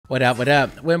What up?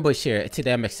 Winbush here.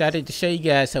 Today I'm excited to show you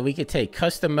guys how we can take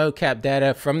custom mocap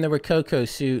data from the Rokoko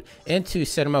suit into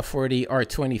C4D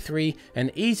R23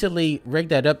 and easily rig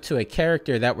that up to a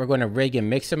character that we're going to rig in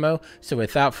Mixamo. So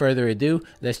without further ado,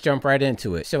 let's jump right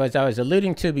into it. So as I was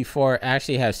alluding to before, I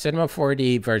actually have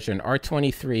C4D version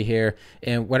R23 here.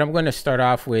 And what I'm going to start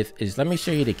off with is let me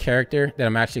show you the character that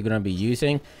I'm actually going to be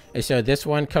using. And so this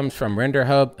one comes from Render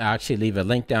Hub. I'll actually leave a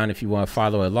link down if you want to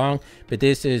follow along. But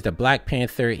this is the Black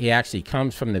Panther. He actually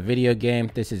comes from the video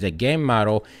game. This is a game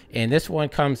model, and this one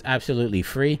comes absolutely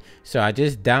free. So I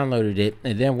just downloaded it,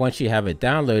 and then once you have it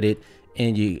downloaded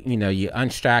and you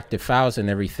unstract the files and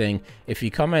everything, if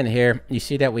you come in here, you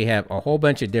see that we have a whole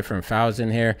bunch of different files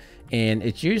in here, and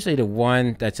it's usually the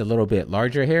one that's a little bit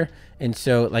larger here. And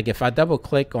so like if I double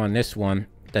click on this one,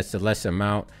 that's the less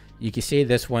amount. You can see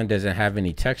this one doesn't have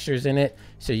any textures in it.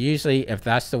 So usually if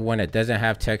that's the one that doesn't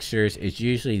have textures, it's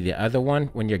usually the other one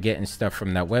when you're getting stuff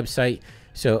from that website.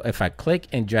 So if I click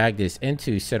and drag this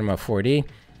into C4D,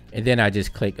 and then I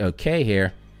just click OK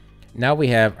here, now we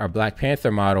have our Black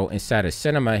Panther model inside of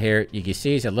Cinema here. You can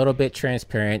see it's a little bit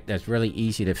transparent. That's really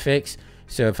easy to fix.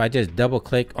 So if I just double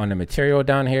click on the material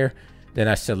down here, then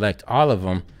I select all of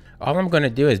them. All I'm going to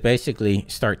do is basically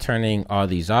start turning all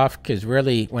these off, because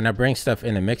really when I bring stuff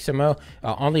into Mixamo,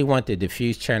 I only want the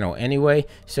diffuse channel anyway.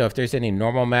 So if there's any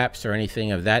normal maps or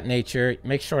anything of that nature,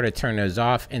 make sure to turn those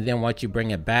off. And then once you bring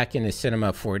it back into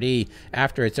Cinema 4D,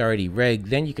 after it's already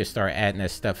rigged, then you can start adding that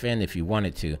stuff in if you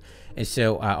wanted to. And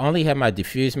so I only have my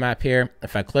diffuse map here.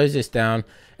 If I close this down,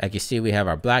 I can see we have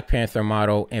our Black Panther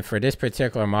model. And for this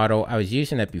particular model, I was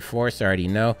using it before, so I already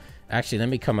know. Actually, let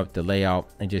me come up the layout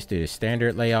and just do the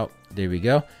standard layout. There we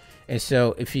go. And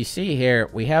so if you see here,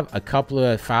 we have a couple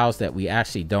of files that we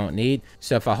actually don't need.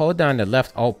 So if I hold down the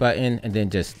left Alt button and then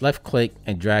just left click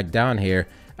and drag down here,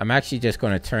 I'm actually just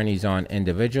going to turn these on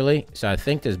individually. So I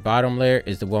think this bottom layer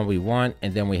is the one we want.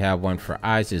 And then we have one for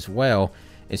eyes as well.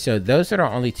 And so those are the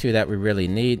only two that we really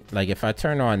need. Like if I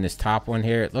turn on this top one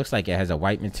here, it looks like it has a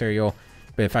white material.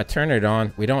 But if I turn it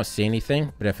on, we don't see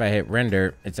anything. But if I hit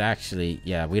render, it's actually,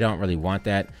 yeah, we don't really want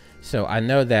that. So I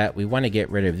know that we want to get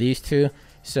rid of these two.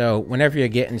 So whenever you're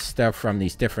getting stuff from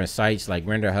these different sites like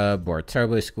Render Hub or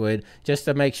Turbo Squid, just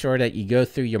to make sure that you go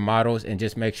through your models and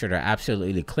just make sure they're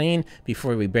absolutely clean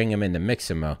before we bring them into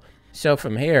Mixamo. So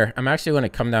from here, I'm actually going to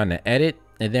come down to edit.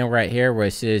 And then right here where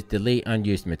it says delete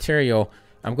unused material,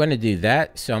 I'm going to do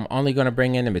that. So I'm only going to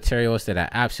bring in the materials that I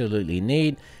absolutely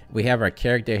need. We have our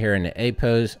character here in the A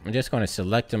pose. I'm just going to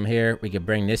select him here. We can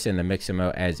bring this in the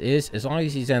Mixamo as is. As long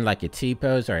as he's in like a T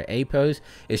pose or an A pose,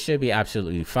 it should be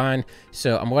absolutely fine.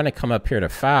 So I'm going to come up here to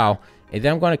file, and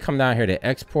then I'm going to come down here to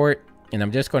export, and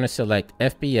I'm just going to select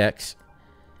FBX.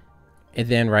 And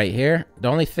then right here, the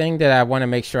only thing that I want to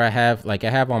make sure I have, like I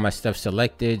have all my stuff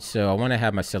selected, so I want to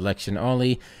have my selection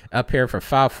only. Up here for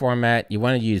file format, you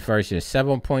want to use version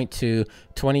 7.2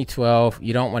 2012.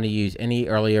 You don't want to use any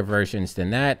earlier versions than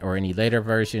that or any later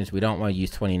versions. We don't want to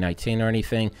use 2019 or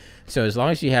anything. So as long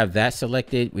as you have that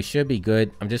selected, we should be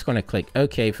good. I'm just going to click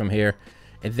OK from here.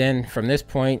 And then from this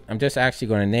point, I'm just actually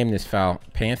going to name this file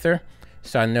Panther,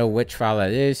 so I know which file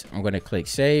that is. I'm going to click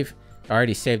save. I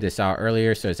already saved this out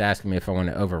earlier, so it's asking me if I want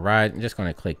to override. I'm just going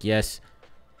to click yes.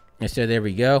 And so there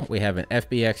we go. We have an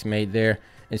FBX made there.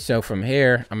 And so from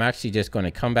here, I'm actually just going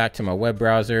to come back to my web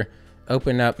browser,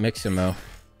 open up Mixamo.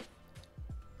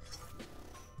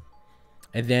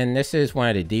 And then this is one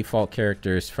of the default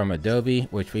characters from Adobe,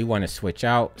 which we want to switch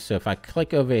out. So if I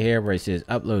click over here where it says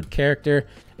upload character,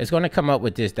 it's going to come up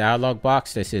with this dialog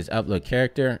box that says upload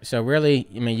character. So really,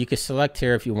 I mean, you can select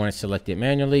here if you want to select it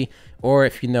manually, or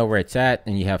if you know where it's at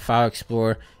and you have File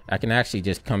Explorer, I can actually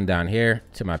just come down here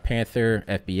to my Panther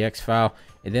FBX file,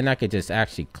 and then I could just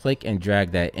actually click and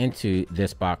drag that into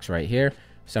this box right here.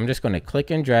 So I'm just going to click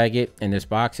and drag it in this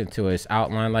box until it's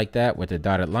outlined like that with the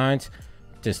dotted lines.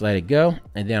 Just let it go,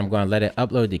 and then I'm going to let it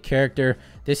upload the character.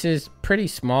 This is pretty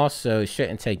small, so it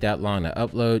shouldn't take that long to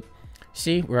upload.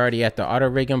 See, we're already at the auto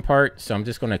rigging part, so I'm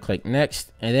just going to click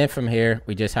next, and then from here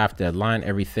we just have to align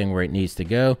everything where it needs to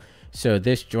go. So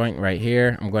this joint right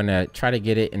here, I'm going to try to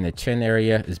get it in the chin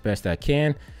area as best I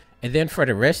can. And then for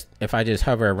the wrist, if I just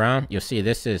hover around, you'll see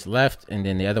this is left and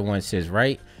then the other one says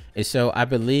right. And so I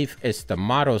believe it's the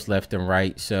models left and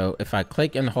right. So if I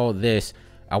click and hold this,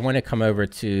 I want to come over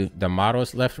to the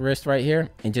model's left wrist right here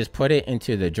and just put it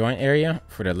into the joint area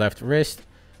for the left wrist.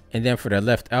 And then for the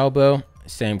left elbow,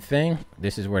 same thing.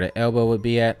 This is where the elbow would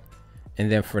be at. And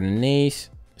then for the knees,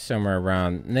 somewhere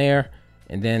around there.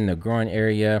 And then the groin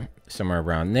area, somewhere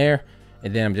around there.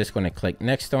 And then I'm just going to click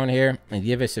next on here and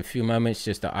give us a few moments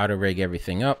just to auto rig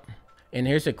everything up. And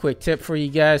here's a quick tip for you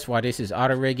guys while this is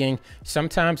auto rigging.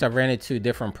 Sometimes I ran into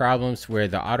different problems where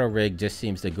the auto rig just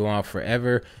seems to go on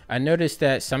forever. I noticed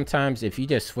that sometimes if you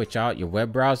just switch out your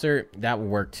web browser, that will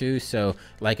work too. So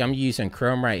like I'm using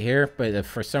Chrome right here, but if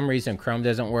for some reason Chrome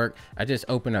doesn't work, I just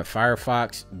open up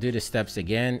Firefox, do the steps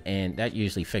again, and that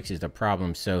usually fixes the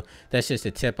problem. So that's just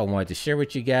a tip I wanted to share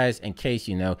with you guys in case,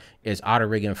 you know, it's auto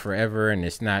rigging forever and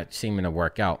it's not seeming to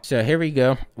work out. So here we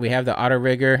go. We have the auto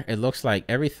rigger. It looks like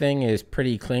everything is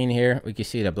pretty clean here. We can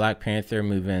see the Black Panther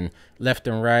moving left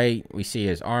and right. We see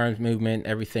his arms movement.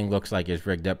 Everything looks like it's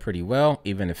rigged up pretty well,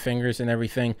 even the fingers and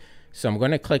everything. So I'm going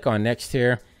to click on next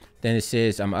here. Then it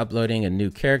says I'm uploading a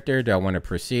new character. Do I want to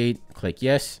proceed? Click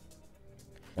yes.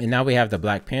 And now we have the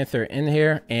Black Panther in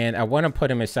here, and I want to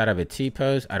put him inside of a T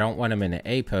pose. I don't want him in an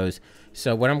A pose.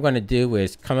 So what I'm going to do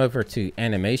is come over to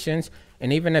animations,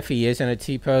 and even if he is in a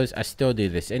T pose, I still do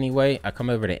this anyway. I come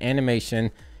over to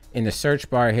animation. In the search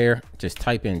bar here, just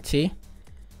type in T,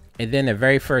 and then the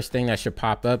very first thing that should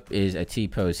pop up is a T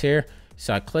pose here.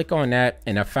 So I click on that,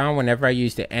 and I found whenever I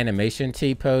use the animation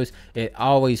T pose, it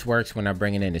always works when I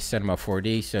bring it into Cinema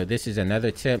 4D. So this is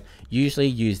another tip. Usually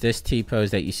use this T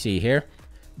pose that you see here.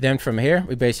 Then from here,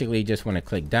 we basically just want to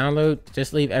click download.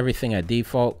 Just leave everything at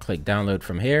default, click download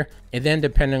from here. And then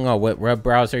depending on what web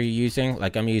browser you're using,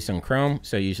 like I'm using Chrome,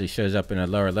 so it usually shows up in the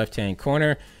lower left-hand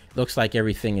corner. Looks like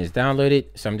everything is downloaded.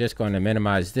 So I'm just going to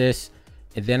minimize this.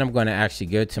 And then I'm going to actually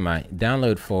go to my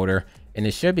download folder, and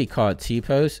it should be called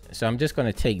T-Pose. So I'm just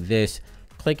going to take this,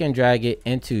 click and drag it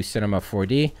into Cinema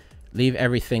 4D, leave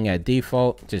everything at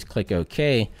default, just click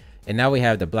OK. And now we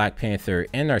have the Black Panther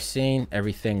in our scene.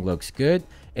 Everything looks good.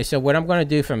 And so what I'm going to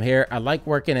do from here, I like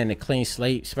working in a clean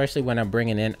slate, especially when I'm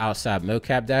bringing in outside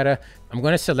mocap data. I'm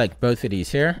going to select both of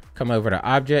these here, come over to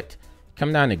object,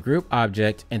 come down to group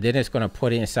object, and then it's going to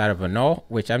put it inside of a null,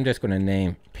 which I'm just going to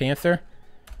name Panther,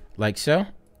 like so.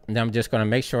 And then I'm just going to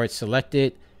make sure it's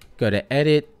selected, go to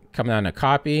edit, come down to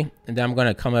copy, and then I'm going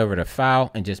to come over to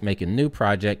file and just make a new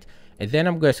project. And then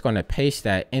I'm just going to paste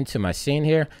that into my scene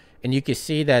here. And you can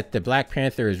see that the Black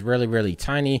Panther is really, really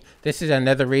tiny. This is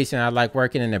another reason I like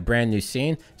working in a brand new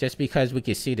scene, just because we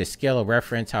can see the scale of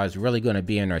reference, how it's really going to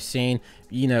be in our scene.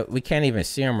 You know, we can't even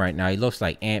see him right now. He looks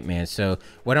like Ant-Man. So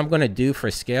what I'm going to do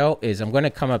for scale is I'm going to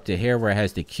come up to here where it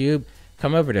has the cube,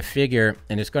 come over to figure,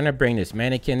 and it's going to bring this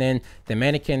mannequin in. The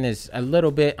mannequin is a little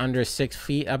bit under 6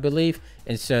 feet, I believe.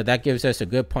 And so that gives us a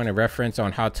good point of reference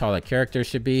on how tall a character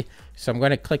should be. So I'm going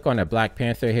to click on the Black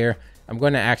Panther here. I'm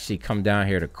going to actually come down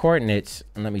here to coordinates,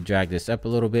 and let me drag this up a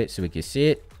little bit so we can see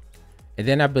it. And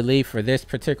then I believe for this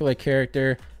particular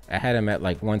character, I had him at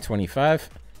like 125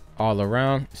 all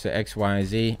around. So X, Y, and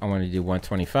Z, I want to do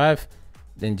 125.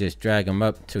 Then just drag him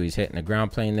up till he's hitting the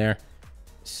ground plane there.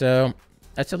 So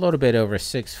that's a little bit over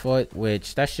 6 foot,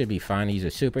 which that should be fine. He's a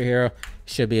superhero.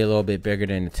 Should be a little bit bigger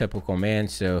than the typical man.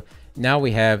 So now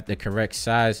we have the correct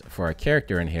size for our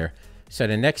character in here. So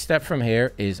the next step from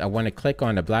here is I want to click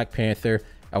on the Black Panther.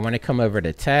 I want to come over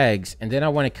to tags, and then I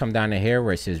want to come down to here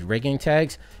where it says rigging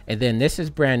tags. And then this is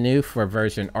brand new for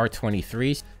version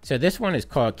R23. So this one is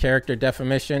called character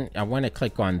definition. I want to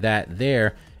click on that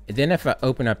there. And then if I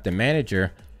open up the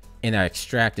manager and I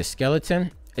extract the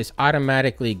skeleton, it's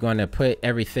automatically going to put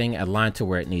everything aligned to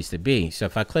where it needs to be. So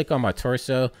if I click on my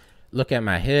torso, look at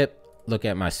my hip, look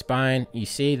at my spine, you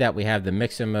see that we have the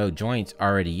Mixamo joints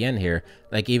already in here.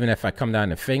 Like even if I come down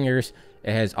to fingers,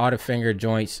 it has all the finger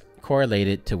joints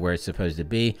correlated to where it's supposed to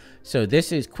be. So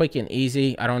this is quick and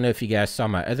easy. I don't know if you guys saw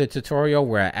my other tutorial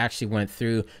where I actually went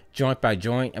through joint by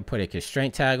joint and put a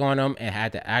constraint tag on them and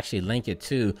had to actually link it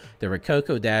to the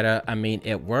Rokoko data. I mean,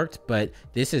 it worked, but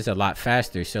this is a lot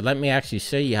faster. So let me actually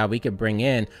show you how we could bring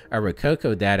in our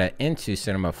Rokoko data into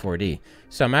Cinema 4D.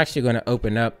 So I'm actually going to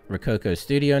open up Rokoko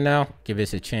Studio now, give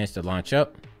this a chance to launch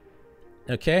up.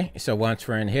 Okay, so once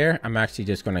we're in here, I'm actually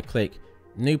just going to click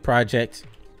new project.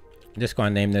 I'm just going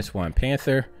to name this one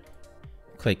Panther,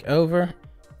 click over,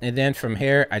 and then from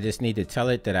here I just need to tell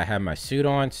it that I have my suit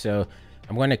on. So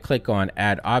I'm going to click on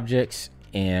add objects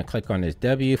and click on this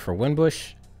W for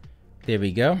Winbush. There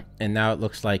we go. And now it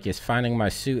looks like it's finding my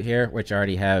suit here, which I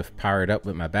already have powered up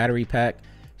with my battery pack.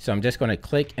 So I'm just going to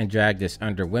click and drag this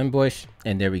under Winbush,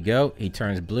 and there we go. He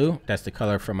turns blue. That's the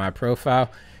color for my profile.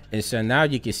 And so now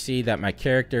you can see that my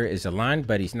character is aligned,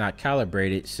 but he's not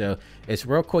calibrated. So it's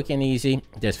real quick and easy.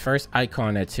 This first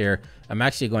icon that's here, I'm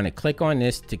actually going to click on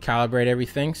this to calibrate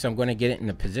everything. So I'm going to get it in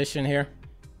the position here.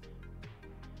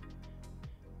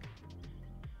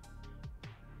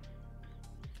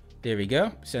 There we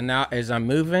go. So now as I'm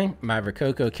moving, my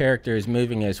Rokoko character is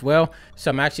moving as well.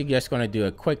 So I'm actually just going to do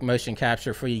a quick motion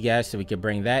capture for you guys so we can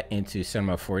bring that into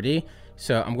Cinema 4D.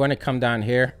 So I'm going to come down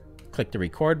here click the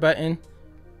record button.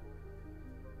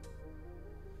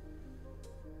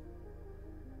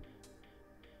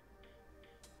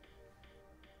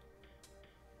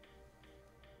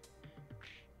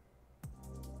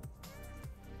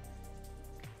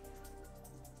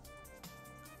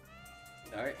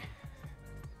 All right,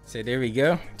 so there we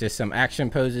go, just some action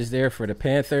poses there for the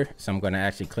Panther. So I'm going to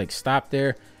actually click stop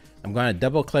there. I'm going to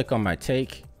double click on my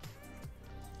take,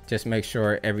 just make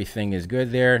sure everything is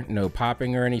good there, no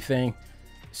popping or anything.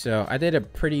 So I did a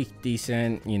pretty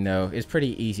decent, you know, it's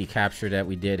pretty easy capture that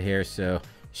we did here, so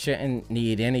shouldn't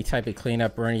need any type of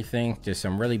cleanup or anything, just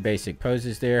some really basic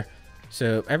poses there.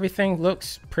 So everything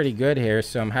looks pretty good here,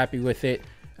 so I'm happy with it.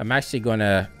 I'm actually going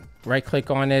to right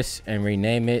click on this and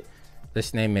rename it.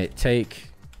 Let's name it Take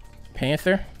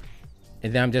Panther.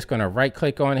 And then I'm just going to right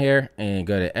click on here and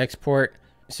go to export.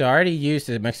 So I already used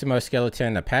the Mixamo skeleton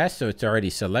in the past, so it's already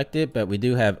selected, but we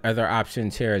do have other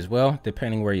options here as well,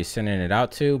 depending where you're sending it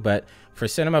out to. But for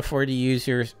Cinema 4D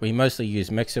users, we mostly use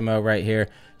Mixamo right here.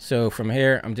 So from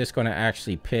here, I'm just going to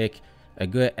actually pick a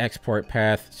good export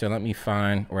path. So let me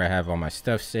find where I have all my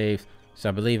stuff saved. So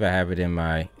I believe I have it in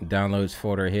my downloads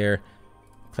folder here.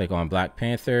 Click on Black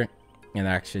Panther and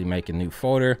actually make a new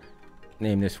folder.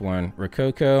 Name this one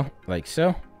Rokoko, like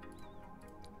so.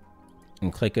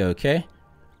 And click OK.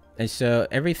 And so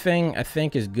everything I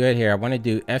think is good here. I want to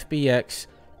do FBX.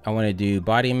 I want to do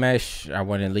body mesh. I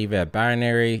want to leave it at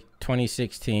binary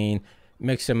 2016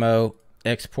 Mixamo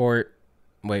export.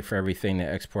 Wait for everything to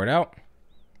export out.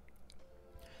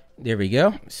 There we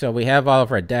go. So we have all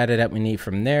of our data that we need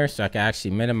from there. So I can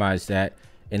actually minimize that.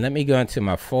 And let me go into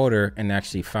my folder and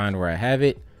actually find where I have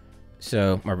it.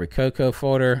 So my Rokoko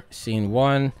folder, scene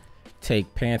 1,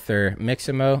 Take Panther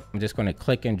Mixamo. I'm just going to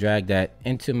click and drag that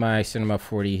into my Cinema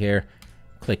 4D here.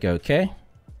 Click OK.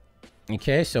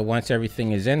 Okay, so once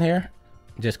everything is in here,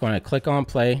 I'm just going to click on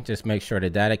play. Just make sure the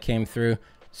data came through.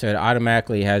 So it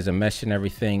automatically has a mesh and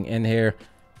everything in here.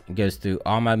 It goes through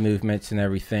all my movements and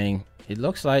everything. It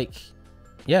looks like,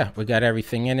 yeah, we got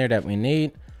everything in there that we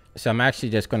need. So I'm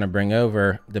actually just going to bring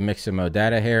over the Mixamo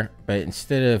data here, but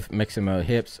instead of Mixamo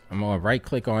hips, I'm going to right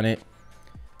click on it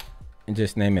and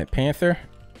just name it Panther.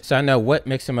 So I know what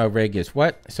Mixamo rig is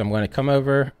what. So I'm going to come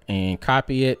over and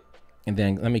copy it. And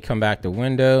then let me come back to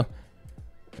window,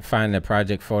 find the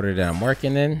project folder that I'm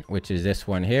working in, which is this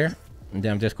one here. And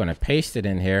then I'm just going to paste it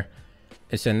in here.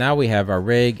 And so now we have our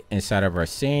rig inside of our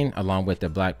scene along with the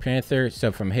Black Panther.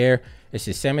 So from here, it's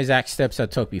the same exact steps I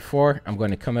took before. I'm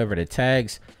going to come over to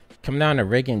tags, come down to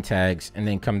rigging tags, and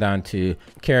then come down to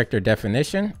character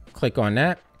definition. Click on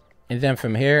that. And then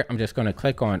from here, I'm just going to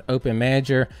click on Open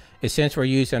Manager. And since we're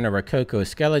using a Rokoko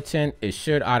skeleton, it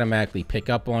should automatically pick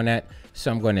up on that. So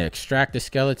I'm going to extract the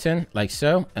skeleton like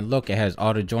so. And look, it has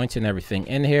all the joints and everything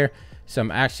in here. So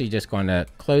I'm actually just going to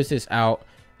close this out.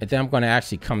 And then I'm going to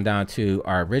actually come down to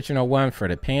our original one for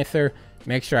the Panther.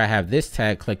 Make sure I have this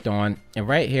tag clicked on. And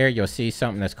right here, you'll see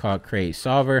something that's called Create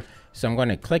Solver. So I'm going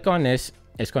to click on this.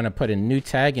 It's going to put a new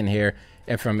tag in here.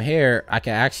 And from here, I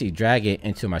can actually drag it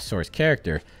into my source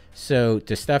character. So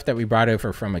the stuff that we brought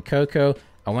over from Rokoko,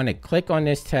 I want to click on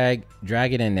this tag,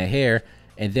 drag it into here.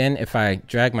 And then if I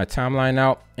drag my timeline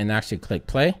out and actually click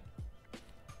play.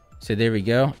 So there we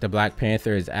go. The Black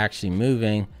Panther is actually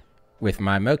moving with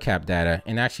my mocap data.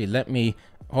 And actually let me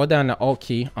hold down the Alt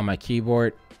key on my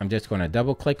keyboard. I'm just going to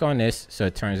double click on this so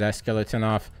it turns that skeleton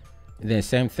off. And then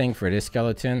same thing for this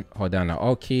skeleton. Hold down the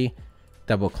Alt key,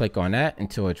 double click on that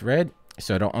until it's red.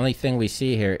 So the only thing we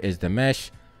see here is the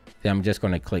mesh. Then I'm just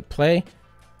going to click play.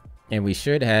 And we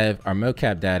should have our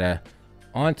mocap data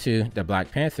onto the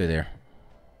Black Panther there.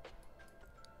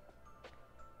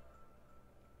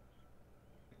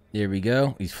 There we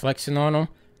go. He's flexing on him.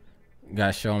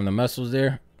 Gotta show him the muscles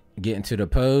there. Get into the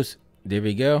pose. There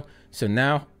we go. So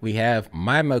now we have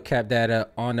my mocap data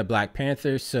on the Black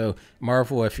Panther. So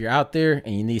Marvel, if you're out there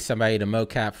and you need somebody to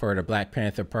mocap for the Black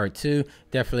Panther Part 2,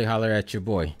 definitely holler at your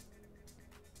boy.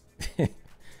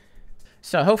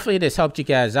 So hopefully this helped you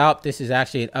guys out. This is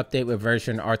actually an update with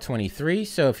version R23.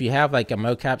 So if you have like a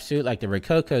mocap suit like the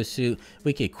Rokoko suit,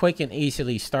 we could quick and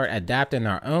easily start adapting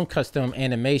our own custom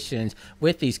animations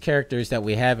with these characters that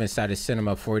we have inside of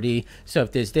Cinema 4D. So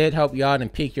if this did help you out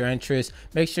and pique your interest,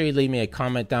 make sure you leave me a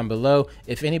comment down below.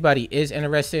 If anybody is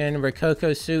interested in the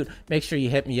Rokoko suit, make sure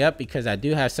you hit me up because I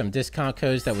do have some discount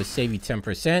codes that would save you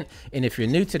 10%. And if you're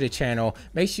new to the channel,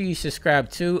 make sure you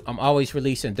subscribe too. I'm always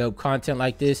releasing dope content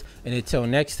like this. And until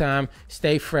next time,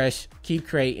 stay fresh, keep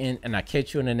creating, and I'll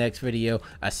catch you in the next video.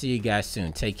 I'll see you guys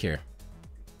soon. Take care.